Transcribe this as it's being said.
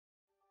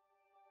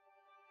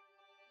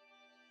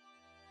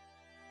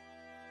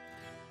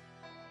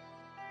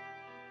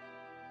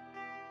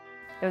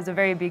It was a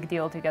very big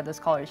deal to get the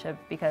scholarship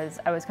because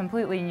I was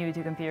completely new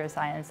to computer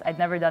science. I'd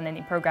never done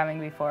any programming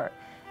before.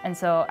 And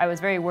so I was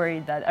very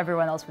worried that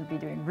everyone else would be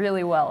doing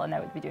really well and I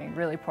would be doing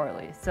really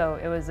poorly. So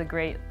it was a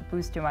great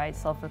boost to my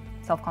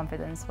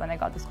self-confidence when I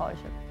got the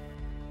scholarship.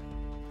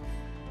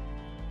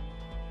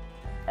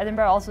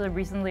 Edinburgh also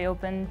recently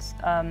opened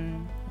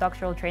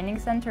doctoral training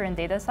center in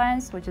data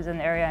science, which is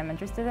an area I'm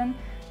interested in.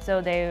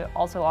 So they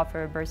also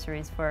offer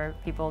bursaries for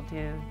people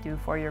to do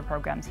four-year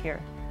programs here.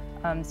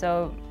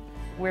 So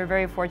we're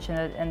very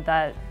fortunate in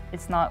that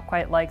it's not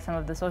quite like some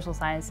of the social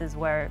sciences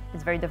where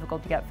it's very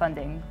difficult to get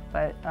funding,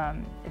 but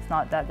it's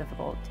not that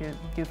difficult to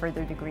do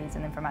further degrees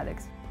in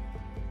informatics.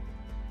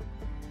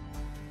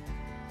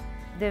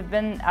 They've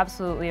been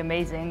absolutely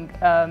amazing.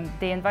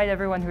 They invite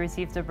everyone who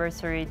receives the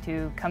bursary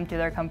to come to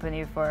their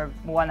company for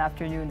one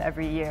afternoon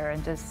every year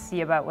and just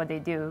see about what they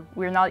do.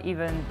 We're not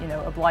even,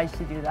 obliged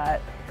to do that.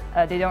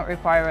 They don't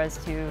require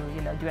us to,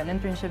 do an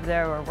internship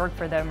there or work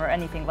for them or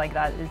anything like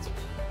that. It's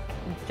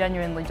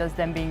genuinely just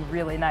them being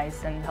really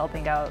nice and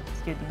helping out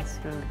students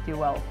who do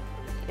well.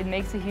 It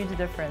makes a huge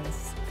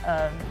difference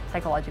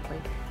psychologically.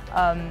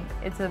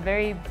 It's a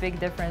very big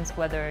difference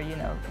whether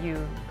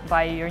you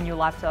buy your new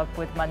laptop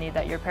with money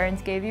that your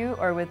parents gave you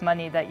or with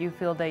money that you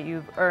feel that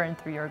you've earned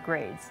through your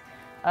grades.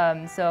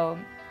 So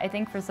I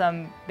think for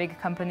some big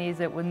companies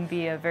it wouldn't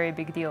be a very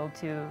big deal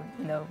to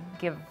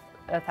give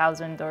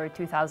 £1,000 or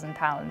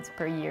 £2,000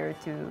 per year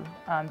to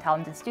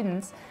talented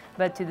students,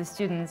 but to the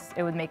students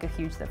it would make a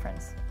huge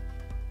difference.